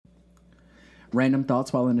Random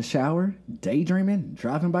thoughts while in the shower, daydreaming,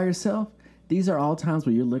 driving by yourself. These are all times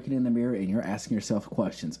where you're looking in the mirror and you're asking yourself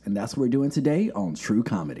questions. And that's what we're doing today on True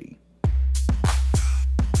Comedy.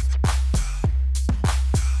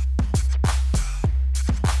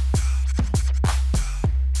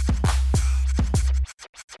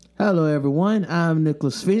 Hello, everyone. I'm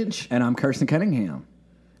Nicholas Finch, And I'm Kirsten Cunningham.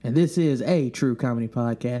 and this is a True Comedy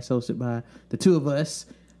podcast hosted by the two of us.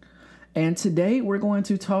 And today we're going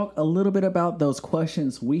to talk a little bit about those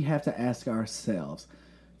questions we have to ask ourselves.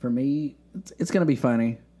 For me, it's going to be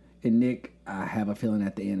funny. And Nick, I have a feeling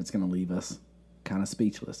at the end it's going to leave us kind of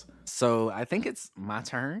speechless. So I think it's my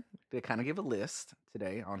turn to kind of give a list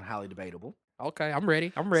today on highly debatable. Okay, I'm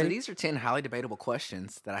ready. So these are 10 highly debatable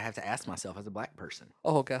questions that I have to ask myself as a black person.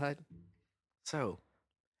 Oh, God. So,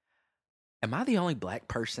 am I the only black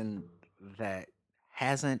person that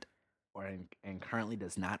hasn't and currently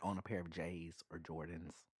does not own a pair of J's or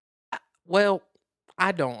Jordans? Well,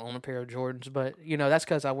 I don't own a pair of Jordans, but, that's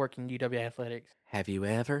because I work in UW Athletics. Have you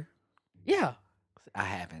ever? Yeah. I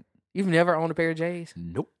haven't. You've never owned a pair of J's?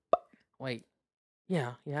 Nope. Wait.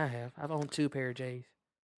 Yeah, I have. I've owned 2 pair of J's.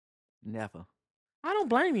 Never. I don't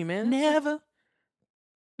blame you, man. Never.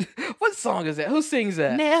 What song is that? Who sings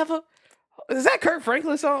that? Never. Is that Kirk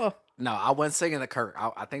Franklin's song? No, I wasn't singing the Kirk.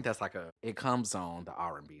 I think that's like it comes on the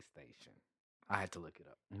R&B station. I had to look it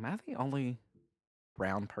up. Am I the only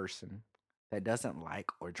brown person that doesn't like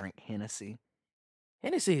or drink Hennessy?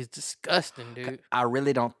 Hennessy is disgusting, dude. I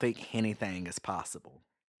really don't think anything is possible.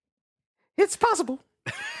 It's possible.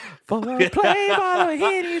 For a play bottle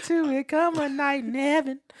Henny to become a night in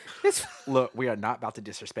heaven. Look, we are not about to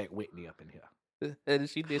disrespect Whitney up in here. And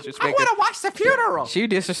she I disrespected. want to watch the funeral. She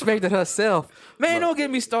disrespected herself. Man, Look. don't get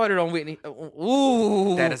me started on Whitney.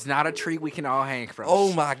 Ooh. That is not a tree we can all hang from.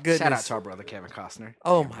 Oh, my goodness. Shout out to our brother Kevin Costner.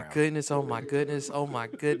 Oh, Damn my proud. goodness. Oh, my goodness. Oh, my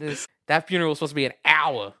goodness. That funeral was supposed to be an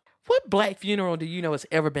hour. What black funeral do you know has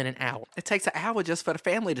ever been an hour? It takes an hour just for the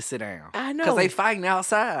family to sit down. I know. Because they fighting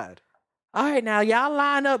outside. All right, now, y'all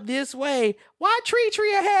line up this way. Why Tree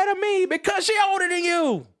ahead of me? Because she older than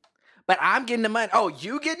you. But I'm getting the money. Oh,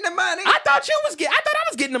 you getting the money? I thought I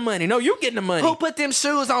was getting the money. No, you getting the money. Who put them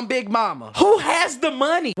shoes on Big Mama? Who has the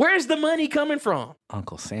money? Where's the money coming from?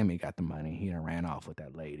 Uncle Sammy got the money. He done ran off with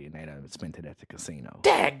that lady and they done spent it at the casino.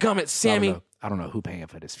 Dadgummit, Sammy. I don't know who paying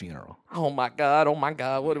for this funeral. Oh, my God.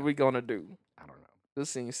 What are we going to do? I don't know. This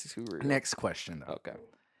seems too real. Next question, though. Okay.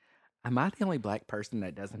 Am I the only black person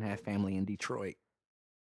that doesn't have family in Detroit?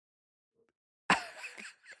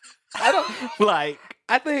 I don't like.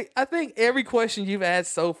 I think every question you've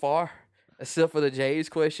asked so far, except for the J's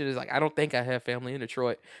question, is like I don't think I have family in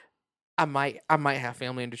Detroit. I might have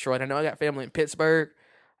family in Detroit. I know I got family in Pittsburgh.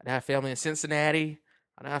 I have family in Cincinnati.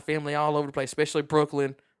 I have family all over the place, especially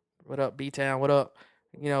Brooklyn. What up, B-Town? What up?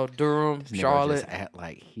 Durham, Charlotte. Just act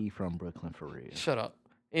like he from Brooklyn for real. Shut up.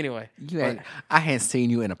 Anyway, I hadn't seen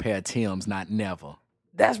you in a pair of Timbs, not never.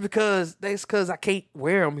 that's because I can't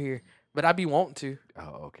wear them here, but I be wanting to.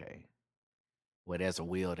 Oh, okay. Well, there's a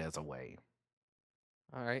will, there's a way.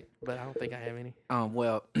 All right, but I don't think I have any.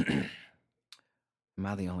 Well, am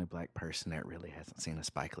I the only black person that really hasn't seen a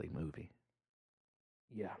Spike Lee movie?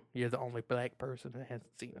 Yeah, you're the only black person that hasn't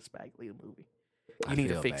seen a Spike Lee movie. I You need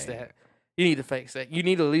to feel fix bad. that. You need to fix that. You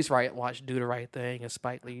need to at least watch Do the Right Thing and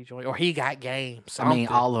Spike Lee joint, or He Got Game. I mean, something.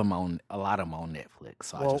 a lot of them on Netflix,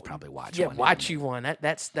 so I just probably watch one. watch you one.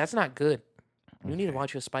 That's not good. You need to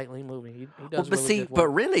watch a SpikeLee movie. He does But really see, good but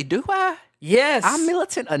work. really, do I? Yes, I'm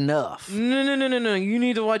militant enough. No. You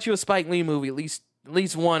need to watch you a Spike Lee movie. At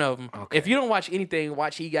least one of them. Okay. If you don't watch anything,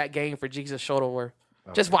 watch He Got Game for Jesus Shuttleworth.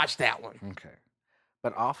 Just Okay. watch that one. Okay.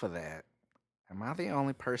 But off of that, am I the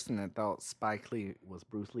only person that thought Spike Lee was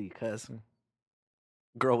Bruce Lee's cousin?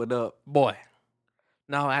 Growing up. Boy.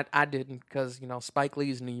 No, I didn't because Spike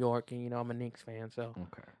Lee's in New York and I'm a Knicks fan, so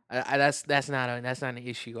Okay. that's not an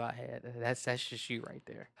issue I had. That's just you right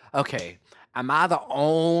there. Okay. Am I the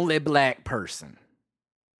only black person?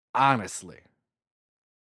 Honestly.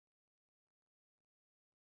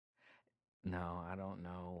 No, I don't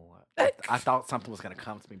know. I thought something was going to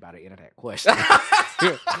come to me by the end of that question.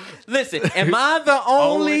 Listen, am I the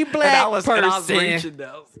only black person? reaching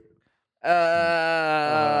those. Am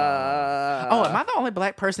Am I the only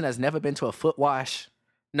black person that's never been to a foot wash?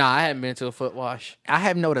 No, I haven't been to a foot wash. I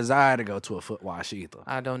have no desire to go to a foot wash either.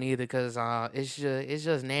 I don't either because it's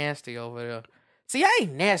just nasty over there. See, I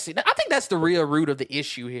ain't nasty. I think that's the real root of the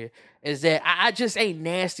issue here is that I just ain't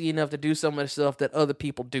nasty enough to do some of the stuff that other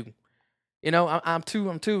people do. I'm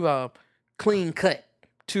too clean cut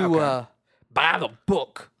to by the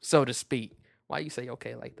book, so to speak. Why you say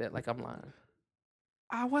okay like that? Like I'm lying.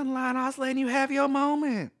 I wasn't lying. I was letting you have your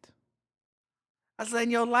moment. I was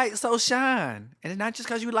letting your light so shine. And it's not just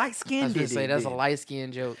because you light I was skinned. gonna say that's a light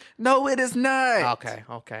skin joke. No, it is not. Okay.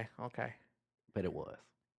 But it was.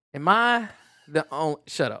 Am I the only?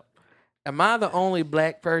 Shut up. Am I the only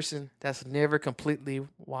black person that's never completely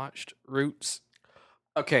watched Roots?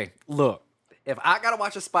 Okay, look. If I gotta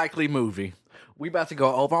watch a Spike Lee movie, we about to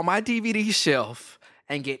go over on my DVD shelf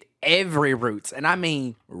and get every Roots. And I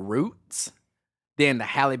mean Roots, then the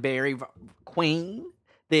Halle Berry Queen,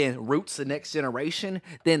 then Roots The Next Generation,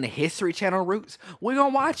 then the History Channel Roots. We're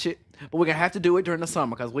gonna watch it, but we're gonna have to do it during the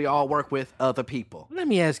summer because we all work with other people. Let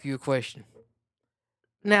me ask you a question.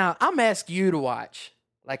 Now, I'm asking you to watch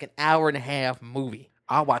like an hour and a half movie.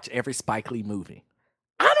 I'll watch every Spike Lee movie.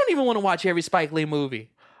 I don't even want to watch every Spike Lee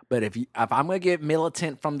movie. But if I'm gonna get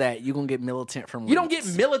militant from that, you're gonna get militant from You don't get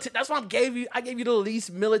Roots. militant. That's why I gave you the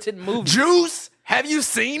least militant movie. Juice. Have you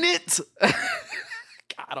seen it?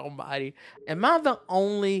 God almighty. Am I the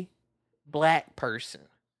only black person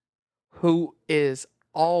who is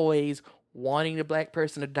always wanting the black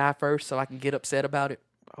person to die first so I can get upset about it?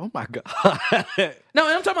 Oh my god. No,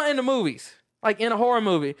 I'm talking about in the movies. Like in a horror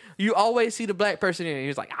movie, you always see the black person in it.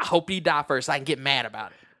 He's like, I hope he die first so I can get mad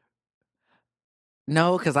about it.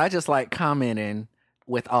 No, because I just like commenting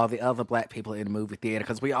with all the other black people in the movie theater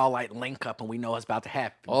because we all like link up and we know it's about to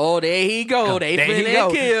happen. Oh, there he go. They There he finna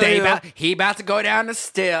go. kill him. He about to go down the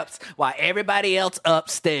steps while everybody else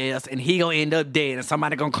upstairs, and he gonna end up dead, and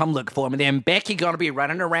somebody gonna come look for him. And then Becky gonna be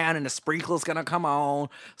running around, and the sprinklers gonna come on,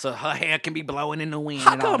 so her hair can be blowing in the wind.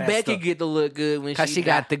 How and all come that Becky stuff. get to look good when Because she die?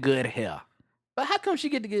 got the good hair. But how come she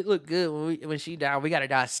get to look good when she died? We got to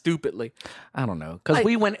die stupidly. I don't know, because Like-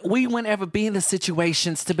 we wouldn't ever be in the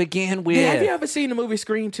situations to begin with. Yeah, have you ever seen the movie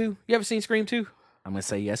Scream 2? You ever seen Scream 2? I'm gonna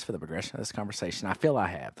say yes for the progression of this conversation. I feel I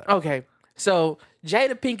have though. Okay, so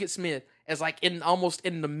Jada Pinkett Smith is like almost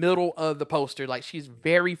in the middle of the poster. Like she's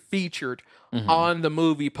very featured on the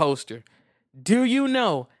movie poster. Do you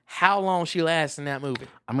know how long she lasts in that movie?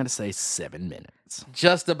 I'm gonna say 7 minutes.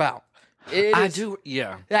 Just about. It I is- do,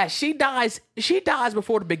 yeah. Yeah, she dies. She dies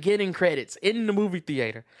before the beginning credits in the movie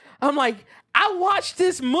theater. I'm like, I watched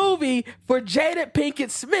this movie for Jada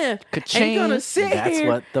Pinkett Smith. Ka-ching. And gonna sit That's here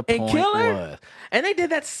what the and point kill her. was. And they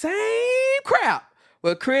did that same crap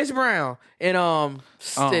with Chris Brown and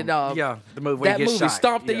Yeah, the movie where that he gets movie shot.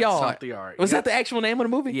 Stomp the Yeah, Yard. Stomp the Yard. Was Yep. that the actual name of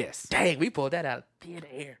the movie? Yes. Dang, we pulled that out of thin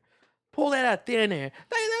air. Pull that out of thin air.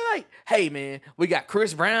 They're like, hey man, we got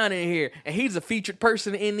Chris Brown in here, and he's a featured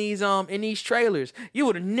person in these trailers. You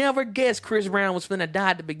would have never guessed Chris Brown was finna die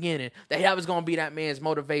at the beginning. That was gonna be that man's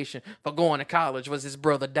motivation for going to college was his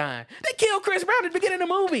brother dying. They killed Chris Brown at the beginning of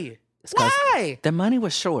the movie. 'cause Why? The money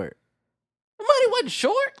was short. The money wasn't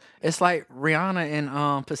short. It's like Rihanna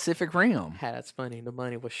in Pacific Rim. That's funny. The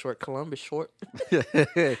money was short. Columbus short.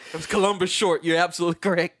 It was Columbus short. You're absolutely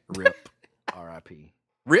correct. Rip. R.I.P.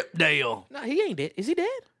 Rip Dale. No, he ain't dead. Is he dead?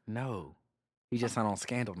 No. He just not on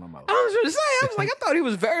Scandal no more. I was going to say, I was like, I thought he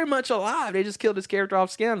was very much alive. They just killed his character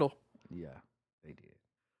off Scandal. Yeah, they did.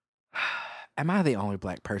 Am I the only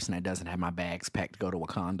black person that doesn't have my bags packed to go to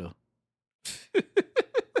Wakanda?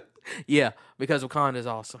 Yeah, because Wakanda is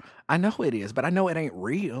awesome. I know it is, but I know it ain't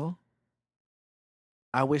real.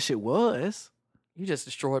 I wish it was. You just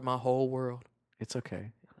destroyed my whole world. It's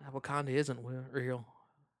okay. Wakanda isn't real.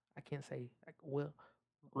 I can't say real.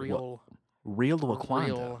 Real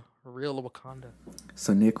Wakanda. Real Wakanda.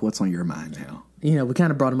 So, Nick, what's on your mind now? You know, we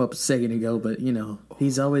kind of brought him up a second ago, but, you know,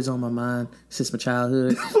 he's always on my mind since my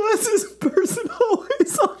childhood. What's this person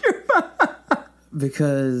always on your mind?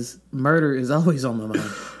 Because murder is always on my mind.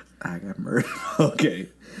 I got murdered. Okay.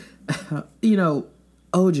 You know,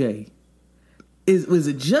 OJ, was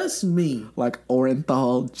it just me? Like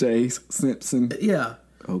Orenthal, J. Simpson. Yeah.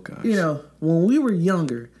 Oh, gosh. You know, when we were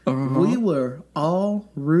younger, we were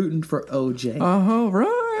all rooting for OJ.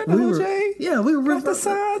 Right, We were- OJ. yeah, we were rooting Off the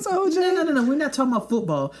sides, OJ. No. We're not talking about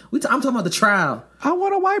football. I'm talking about the trial. I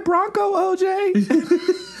want a white Bronco,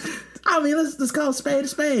 OJ. I mean, let's call a spade a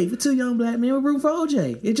spade. We're two young black men. We're rooting for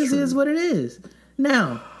OJ. It just is what it is.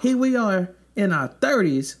 Now, here we are in our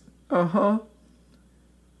 30s.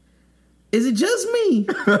 Is it just me?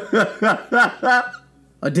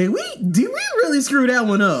 Or did we really screw that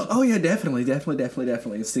one up? Oh yeah, definitely.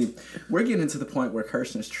 See, we're getting to the point where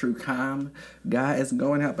Kirsten's true crime guy is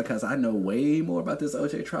going out because I know way more about this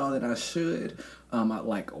OJ trial than I should. I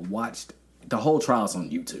watched the whole trials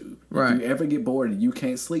on YouTube. Right. If you ever get bored and you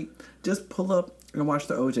can't sleep, just pull up and watch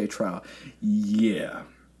the OJ trial. Yeah,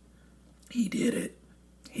 he did it.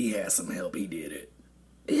 He had some help. He did it.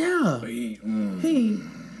 Yeah.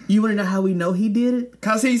 You want to know how we know he did it?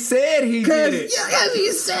 Because he said he did it. Because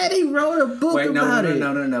he said he wrote a book about it.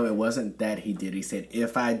 No. It wasn't that he did. He said,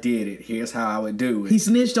 if I did it, here's how I would do it. He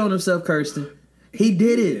snitched on himself, Kirsten. He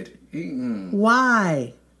did it.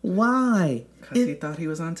 Why? Because he thought he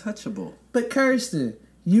was untouchable. But Kirsten,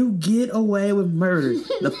 you get away with murder.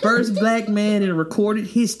 The first black man in recorded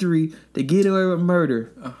history to get away with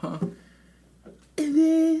murder. Uh-huh. And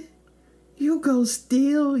then you go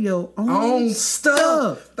steal your own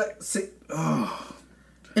stuff. But see, And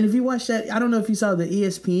if you watch that, I don't know if you saw the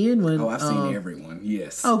ESPN one. Oh, I've seen everyone.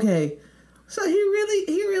 Yes. Okay. So he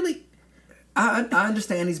really. I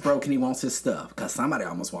understand he's broke and he wants his stuff because somebody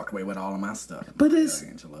almost walked away with all of my stuff. But it's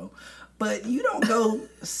Angelo. But you don't go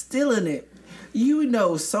stealing it. You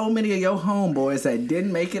know so many of your homeboys that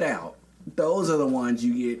didn't make it out. Those are the ones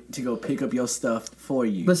you get to go pick up your stuff for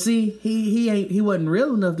you. But see, he wasn't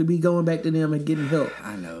real enough to be going back to them and getting help.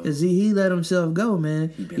 I know. And see, he let himself go, man.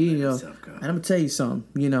 He been letting himself go. And I'm gonna tell you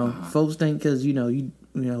something. Folks think because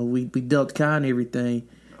we dealt the kind and everything.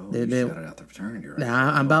 Oh, you shouted out the fraternity, right?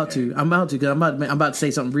 Nah, I'm about to. I'm about to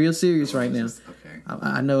say something real serious right now. Okay.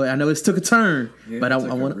 I know it's took a turn, Yeah, but I it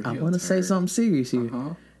took a want real to say turn. something serious here.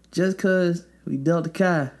 Just because we dealt the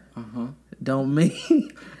Kai, don't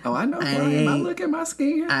mean Oh, I know. I look at my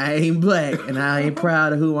skin. I ain't black and I ain't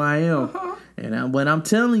proud of who I am. And what I'm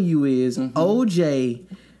telling you is, OJ,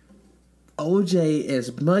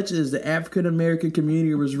 as much as the African American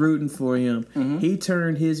community was rooting for him, he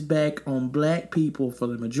turned his back on black people for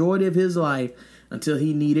the majority of his life until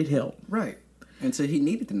he needed help. Right. Until he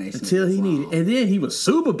needed the nation. And then he was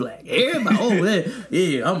super black. Everybody,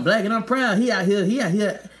 yeah, I'm black and I'm proud. He out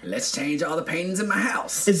here. Let's change all the paintings in my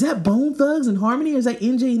house. Is that Bone Thugs and Harmony, or is that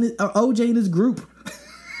NJ or OJ in his group?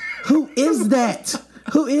 Who is that?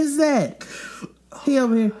 Who is that? He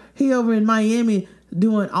over in Miami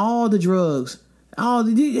doing all the drugs. Have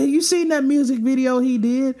you seen that music video he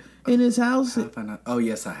did in his house? Oh,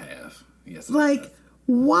 yes, I have. Yes,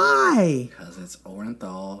 why? Because it's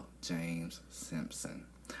Orenthal James Simpson.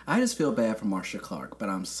 I just feel bad for Marsha Clark, but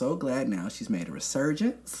I'm so glad now she's made a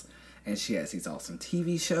resurgence and she has these awesome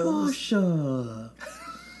TV shows.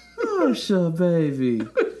 Marsha, baby.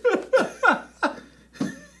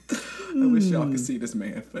 I wish y'all could see this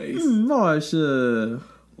man's face. Marsha.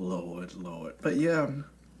 Lord. But yeah.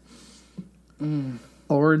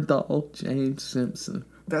 Orenthal James Simpson.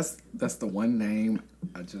 That's the one name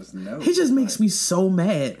I just know. He just makes me so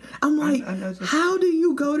mad. I'm like, how do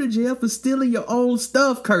you go to jail for stealing your own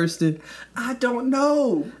stuff, Kirsten? I don't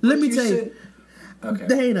know. Let me tell you. Okay.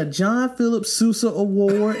 There ain't a John Philip Sousa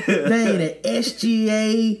Award. There ain't an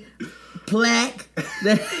SGA plaque.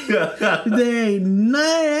 There ain't none of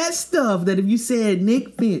that stuff that if you said,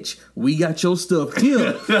 Nick Finch, we got your stuff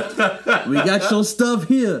here. We got your stuff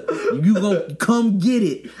here. You gonna come get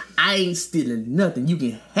it. I ain't stealing nothing. You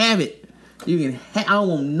can have it. I don't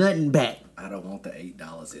want nothing back. I don't want the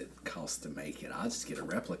 $8 it costs to make it. I'll just get a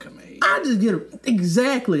replica made. I'll just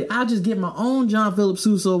get my own John Philip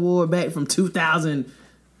Sousa Award back from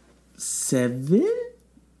 2007?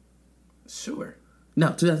 Sure. No,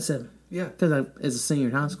 2007. Yeah. Because I was a senior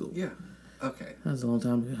in high school. Yeah. Okay. That was a long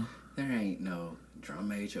time ago. There ain't no drum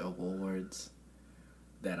major awards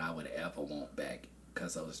that I would ever want back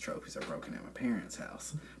because those trophies are broken at my parents'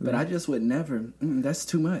 house. But I just would never. That's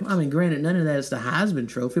too much. I mean, granted, none of that is the Heisman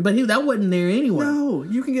Trophy, but that wasn't there anyway. No,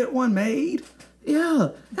 you can get one made.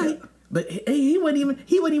 Yeah. But he wasn't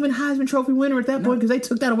even Heisman Trophy winner at that point because they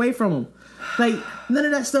took that away from him. Like, none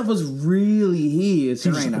of that stuff was really his.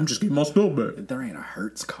 I'm just getting my stuff back. There ain't a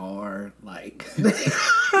Hertz car. Like,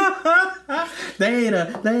 they ain't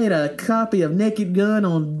a copy of Naked Gun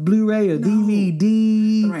on Blu-ray or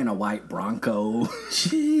DVD. There ain't a white Bronco.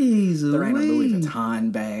 Jeez, there ain't a Louis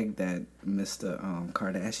Vuitton bag that Mr.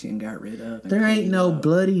 Kardashian got rid of. There ain't no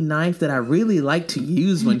bloody knife that I really like to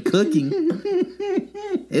use when cooking.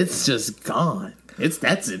 It's just gone.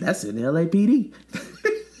 That's in LAPD.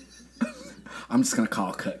 I'm just gonna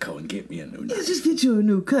call Cutco and get me a new knife. Let's just get you a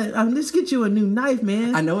new cut. Let's get you a new knife,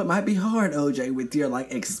 man. I know it might be hard, OJ, with your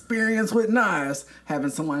experience with knives,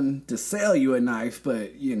 having someone to sell you a knife,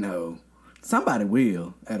 but somebody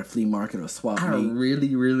will at a flea market or swap meet. I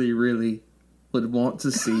really, really, really would want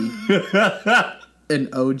to see an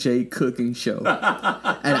OJ cooking show, and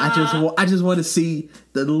I just want to see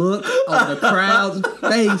the look on the crowd's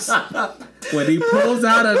face when he pulls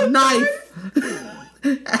out a knife.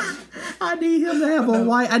 I need him to have a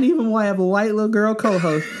white little girl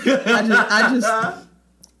co-host. I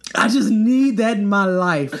just need that in my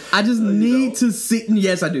life. I just need to see.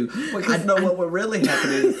 Yes, I do. Because what would really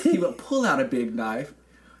happen is he would pull out a big knife.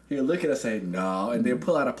 He'll look at us and say, no, and then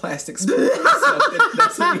pull out a plastic spoon or something.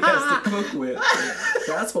 That's what he has to cook with.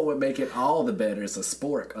 That's what would make it all the better. It's a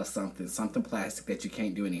spork or something plastic that you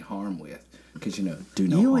can't do any harm with. Because, do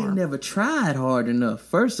no You harm. ain't never tried hard enough.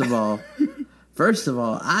 First of all,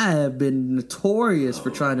 I have been notorious for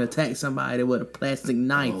trying to attack somebody with a plastic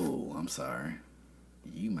knife. Oh, I'm sorry.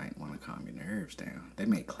 You might want to calm your nerves down. They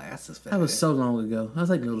make classes for that. That was so long ago. I was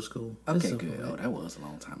like middle school. That's Okay, so good. long. Oh, that was a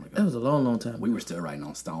long time ago. That was a long, long time. We were still writing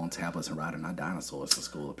on stone tablets and riding our dinosaurs to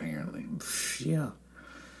school, apparently. Yeah.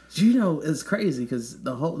 It's crazy because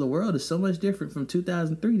the world is so much different from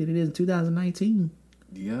 2003 than it is in 2019.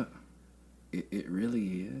 Yeah, it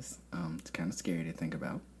really is. It's kind of scary to think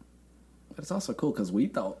about. But it's also cool because we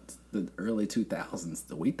thought the early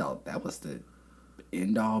 2000s, we thought that was the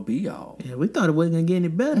end-all, be-all. Yeah, we thought it wasn't going to get any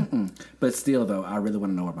better. But still, though, I really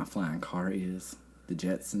want to know where my flying car is. The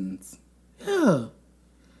Jetsons. Yeah.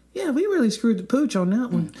 Yeah, we really screwed the pooch on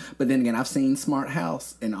that one. But then again, I've seen Smart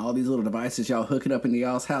House and all these little devices y'all hooking up into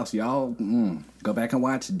y'all's house. Y'all go back and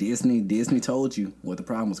watch Disney. Disney told you what the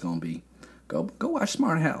problem was going to be. Go watch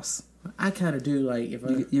Smart House. I kind of do like if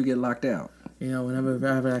You get locked out.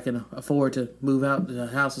 whenever I can afford to move out to a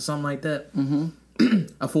house or something like that.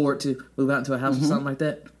 Afford to move out into a house or something like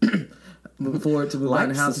that. Afford to move out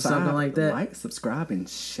in a house or something like that. Like, subscribe, and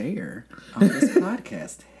share on this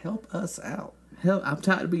podcast. Help us out. Hell, I'm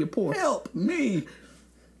tired of being poor. Help me.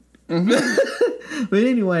 But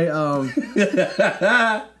anyway,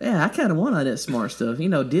 yeah, I kind of want all that smart stuff.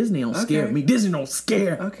 Disney don't scare Okay. me. Disney don't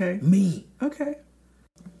scare Okay. me. Okay.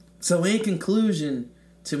 So in conclusion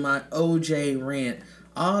to my OJ rant,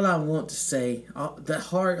 all I want to say, the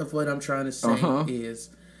heart of what I'm trying to say is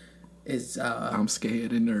I'm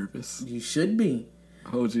scared and nervous. you should be.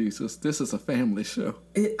 Oh, Jesus. This is a family show.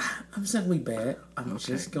 I'm not going to be bad. I'm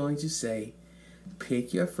just going to say,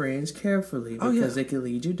 pick your friends carefully because they can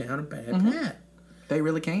lead you down a bad path. They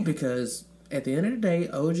really can. Because at the end of the day,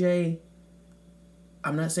 OJ,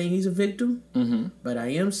 I'm not saying he's a victim, but I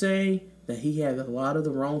am saying that he had a lot of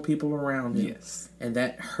the wrong people around him. Yes. And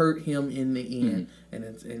that hurt him in the end.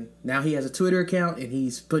 And now he has a Twitter account and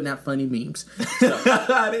he's putting out funny memes.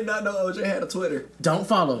 I did not know OJ had a Twitter. Don't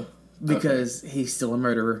follow because he's still a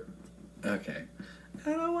murderer. Okay.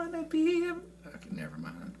 I don't want to be him. Okay, never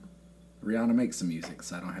mind. Rihanna, make some music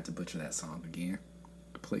so I don't have to butcher that song again.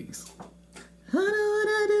 Please. I don't want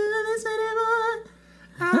to do this anymore.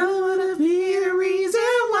 I don't want to be the reason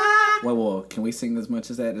why. Well, can we sing as much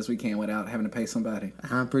as that as we can without having to pay somebody?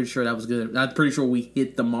 I'm pretty sure that was good. I'm pretty sure we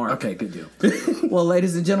hit the mark. Okay, good deal. Well,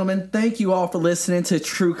 ladies and gentlemen, thank you all for listening to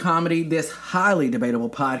True Comedy, this highly debatable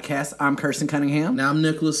podcast. I'm Kirsten Cunningham. Now I'm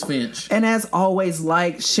Nicholas Finch. And as always,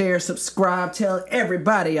 like, share, subscribe, tell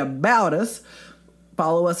everybody about us.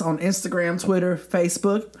 Follow us on Instagram, Twitter,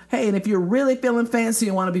 Facebook. Hey, and if you're really feeling fancy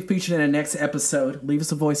and want to be featured in the next episode, leave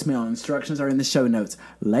us a voicemail. Instructions are in the show notes.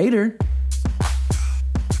 Later.